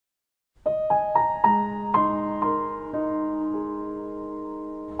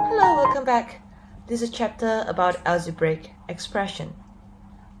Welcome back. This is a chapter about algebraic expression.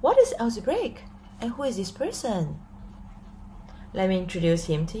 What is algebraic and who is this person? Let me introduce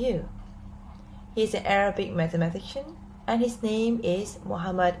him to you. He is an Arabic mathematician and his name is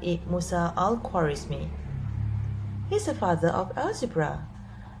Muhammad ibn Musa al-Khwarizmi. He is the father of algebra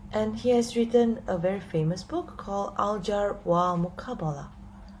and he has written a very famous book called Algebraic wa Muqabala.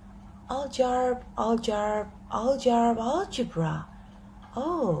 Algebra.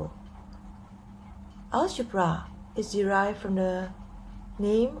 Oh, algebra is derived from the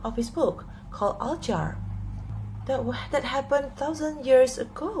name of his book called Algebraic. That happened 1,000 years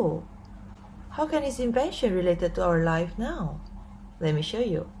ago. How can his invention related to our life now? Let me show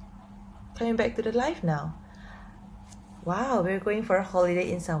you. Coming back to the life now. Wow, we're going for a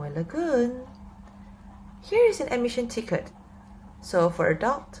holiday in Sunway Lagoon. Here is an admission ticket. So for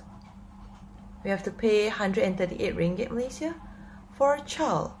adult, we have to pay 138 ringgit Malaysia. For a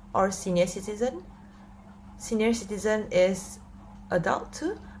child or senior citizen is adult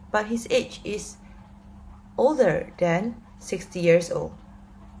too, but his age is older than 60 years old.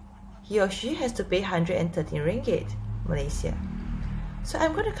 He or she has to pay 113 ringgit Malaysia. So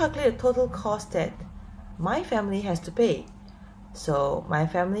I'm going to calculate the total cost that my family has to pay. So my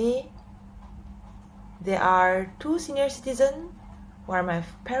family, there are 2 senior citizens who are my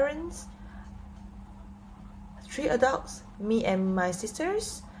parents, 3 adults, me and my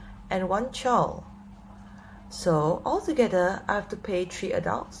sisters, and 1 child. So altogether, I have to pay 3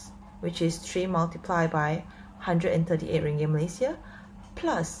 adults, which is 3 multiplied by 138 ringgit Malaysia,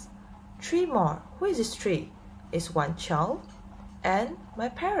 plus 3 more. Who is this 3? It's 1 child, and my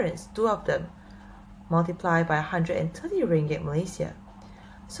parents, 2 of them, multiplied by 130 ringgit Malaysia.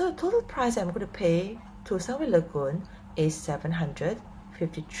 So the total price I'm going to pay to Sunway Lagoon is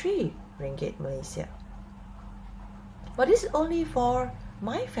 753 ringgit Malaysia. But this is only for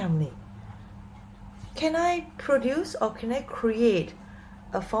my family. Can I produce or can I create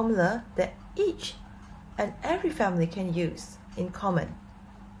a formula that each and every family can use in common?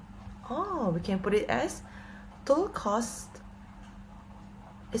 Oh, we can put it as total cost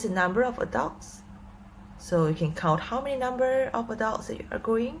is the number of adults. So you can count how many number of adults that you are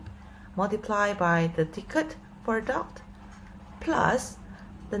going, multiply by the ticket for adult, plus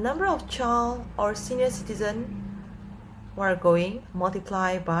the number of child or senior citizen who are going,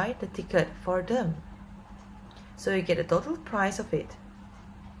 multiply by the ticket for them. So you get the total price of it.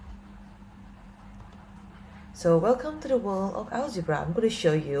 So welcome to the world of algebra. I'm going to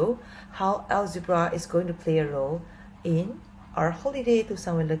show you how algebra is going to play a role in our holiday to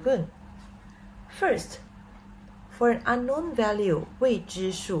Sunway Lagoon. First, for an unknown value, 未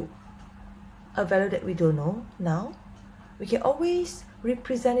知数, a value that we don't know now, we can always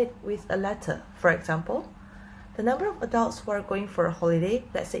represent it with a letter. For example, the number of adults who are going for a holiday,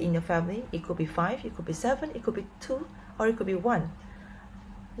 let's say in your family, it could be 5, it could be 7, it could be 2, or it could be 1.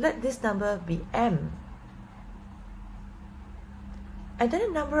 Let this number be M. And then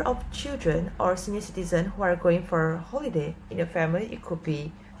the number of children or senior citizens who are going for a holiday in your family, it could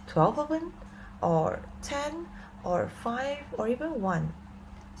be 12 of them, or 10, or 5, or even 1.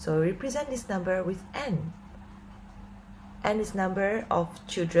 So represent this number with N. And this number of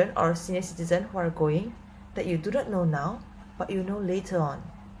children or senior citizens who are going that you do not know now, but you know later on.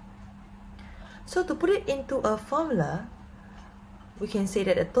 So to put it into a formula, we can say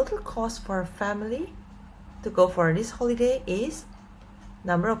that the total cost for a family to go for this holiday is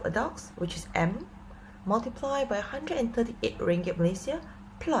number of adults, which is M, multiplied by 138 ringgit Malaysia,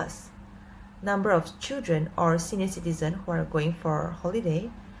 plus number of children or senior citizens who are going for a holiday,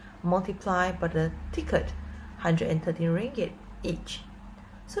 multiplied by the ticket, 113 ringgit each.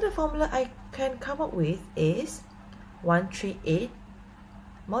 So the formula I can come up with is 138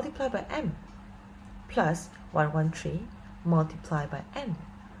 multiplied by M plus 113 multiplied by N.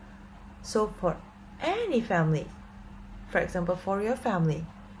 So for any family, for example for your family,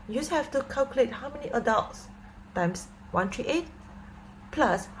 you just have to calculate how many adults times 138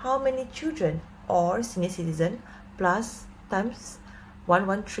 plus how many children or senior citizen plus times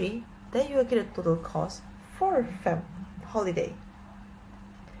 113, then you will get a total cost for a holiday.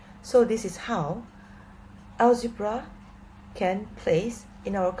 So this is how algebra can place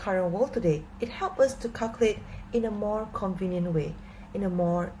in our current world today. It helps us to calculate in a more convenient way, in a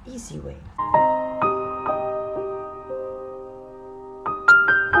more easy way.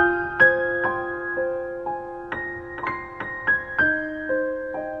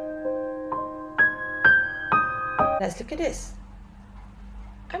 Let's look at this.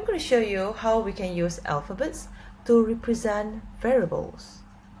 I'm going to show you how we can use alphabets to represent variables.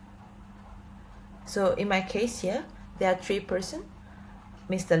 So in my case here, there are 3 persons,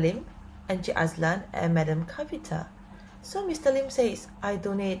 Mr. Lim, Encik Azlan and Madam Kavita. So Mr. Lim says, I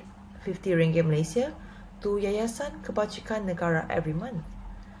donate 50 ringgit Malaysia to Yayasan Kebajikan Negara every month.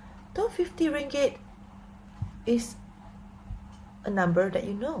 Though 50 ringgit is a number that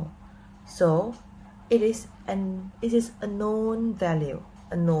you know, so it is a known value,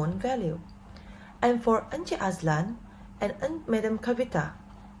 And for Encik Azlan and Madam Kavita,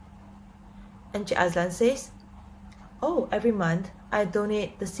 Encik Azlan says, oh, every month I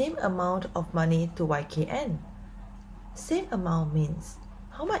donate the same amount of money to YKN. Same amount means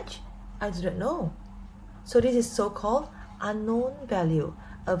how much? I do not know. So this is so-called unknown value,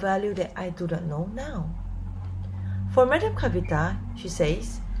 a value that I do not know now. For Madam Kavita, she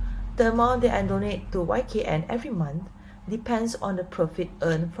says, the amount that I donate to YKN every month depends on the profit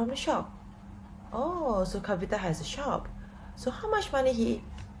earned from the shop. Oh, so Kavita has a shop. So how much money he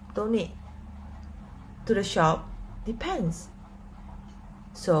donate to the shop depends.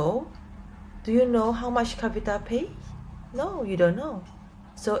 So, do you know how much Kavita pays? No, you don't know.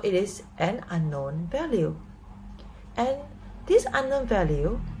 So it is an unknown value. And this unknown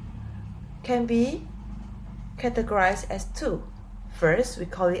value can be categorized as two. First, we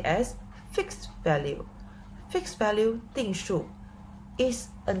call it as fixed value. Fixed value, 定数, is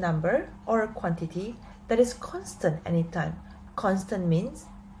a number or a quantity that is constant anytime. Constant means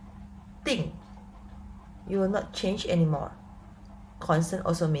定. You will not change anymore. Constant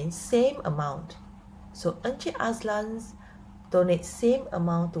also means same amount. So Encik Azlan's donate same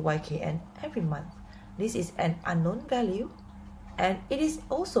amount to YKN every month. This is an unknown value and it is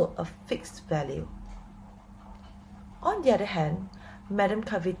also a fixed value. On the other hand, Madam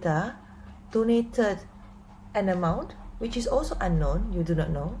Kavita donated an amount which is also unknown, you do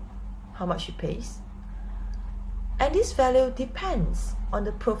not know how much she pays. And this value depends on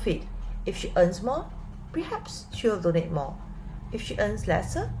the profit. If she earns more, perhaps she will donate more. If she earns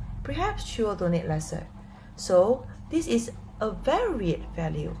lesser, perhaps she will donate lesser. So this is a varied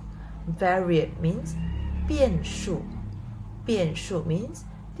value. Varied means 变数. 变数 means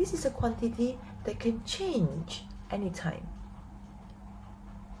this is a quantity that can change anytime.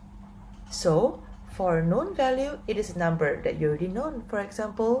 So for a known value, it is a number that you already know. For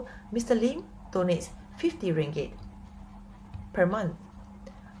example, Mr. Lim donates 50 ringgit per month.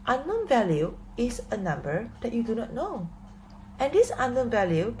 Unknown value is a number that you do not know. And this unknown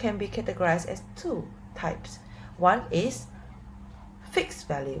value can be categorized as two types. One is fixed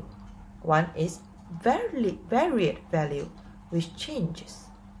value. One is varied value, which changes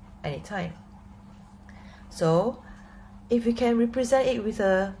anytime. So if we can represent it with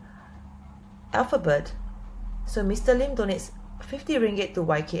a alphabet, so Mr. Lim donates 50 ringgit to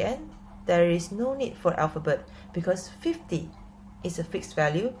YKN, there is no need for alphabet because 50 is a fixed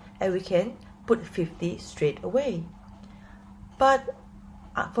value and we can put 50 straight away. But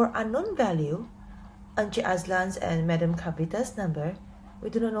for unknown value, Encik Azlan's and Madam Kavita's number, we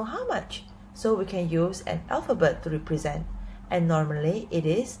do not know how much, so we can use an alphabet to represent, and normally it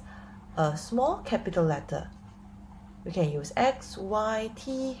is a small capital letter. We can use X, Y,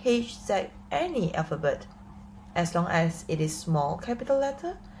 T, H, Z, any alphabet, as long as it is small capital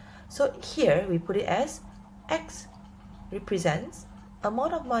letter. So here we put it as X represents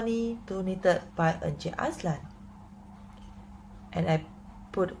amount of money donated by Encik Azlan. And I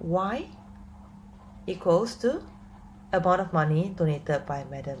put Y equals to amount of money donated by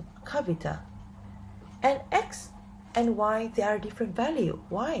Madam Kavita. And X and Y, they are different value.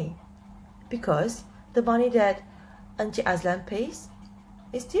 Why? Because the money that Encik Azlan pays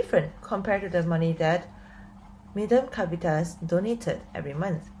is different compared to the money that Madam Kavita's donated every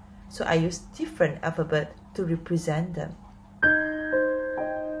month. So I use different alphabet to represent them.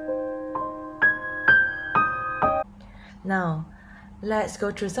 Now, let's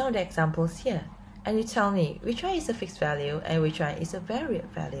go through some of the examples here. And you tell me which one is a fixed value and which one is a varied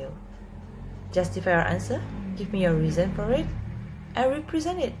value. Justify your answer, give me your reason for it, and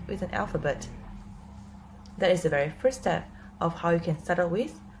represent it with an alphabet. That is the very first step of how you can start out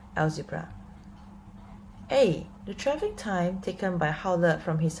with algebra. A. The traveling time taken by Howler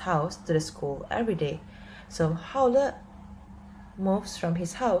from his house to the school every day. So Howler moves from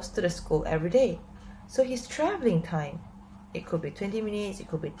his house to the school every day. So his traveling time, it could be 20 minutes, it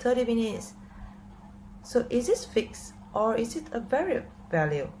could be 30 minutes. So is this fixed or is it a variable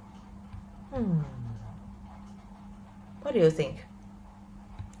value? What do you think?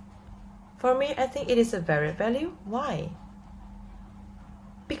 For me, I think it is a variable value. Why?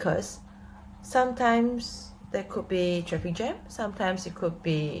 Because sometimes there could be traffic jam, sometimes it could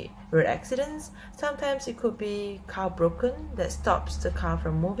be road accidents, sometimes it could be car broken that stops the car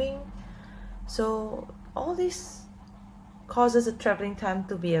from moving. So all these causes the traveling time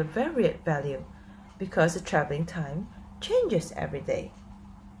to be a varied value because the traveling time changes every day.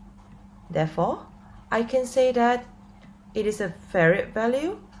 Therefore, I can say that it is a varied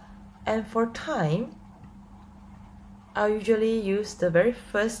value, and for time, I usually use the very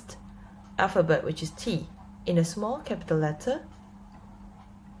first alphabet, which is T, in a small capital letter,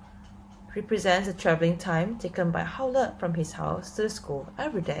 represents the traveling time taken by Howler from his house to the school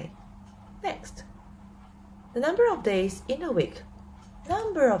every day. Next, the number of days in a week.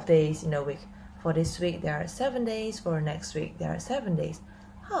 Number of days in a week. For this week, there are 7 days. For next week, there are 7 days.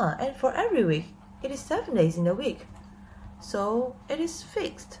 And for every week, it is 7 days in a week. So it is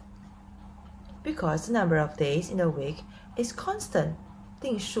fixed. Because the number of days in a week is constant,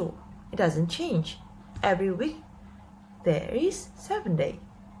 定数. It doesn't change. Every week, there is 7 days.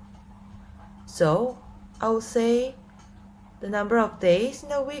 So I will say the number of days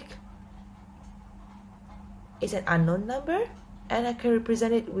in a week is an unknown number, and I can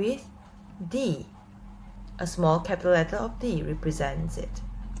represent it with D. A small capital letter of D represents it.